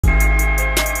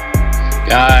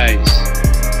Guys,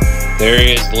 there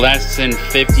is less than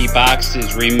 50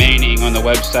 boxes remaining on the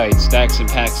website,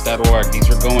 staxxandpacks.org. These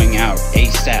are going out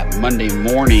ASAP Monday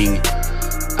morning.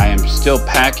 I am still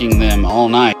packing them all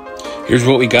night. Here's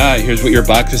what we got. Here's what your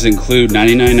boxes include.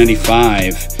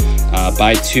 $99.95.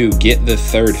 Buy two, get the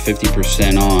third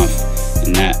 50% off.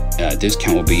 And that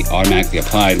discount will be automatically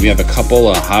applied. We have a couple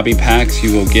of hobby packs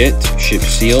you will get, shipped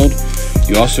sealed.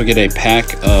 You also get a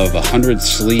pack of 100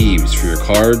 sleeves for your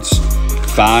cards,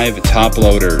 5 top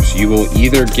loaders. You will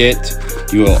either get,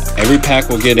 every pack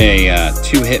will get a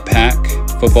 2-hit pack,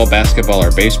 football, basketball,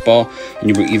 or baseball, and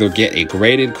you will either get a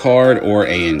graded card or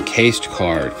a encased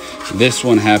card. This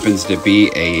one happens to be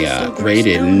a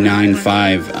graded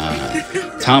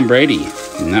 9.5 Tom Brady,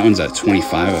 and that one's at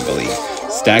 25, I believe.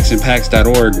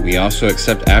 Staxxandpacks.org. We also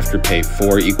accept Afterpay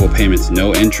for equal payments,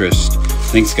 no interest.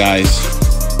 Thanks, guys.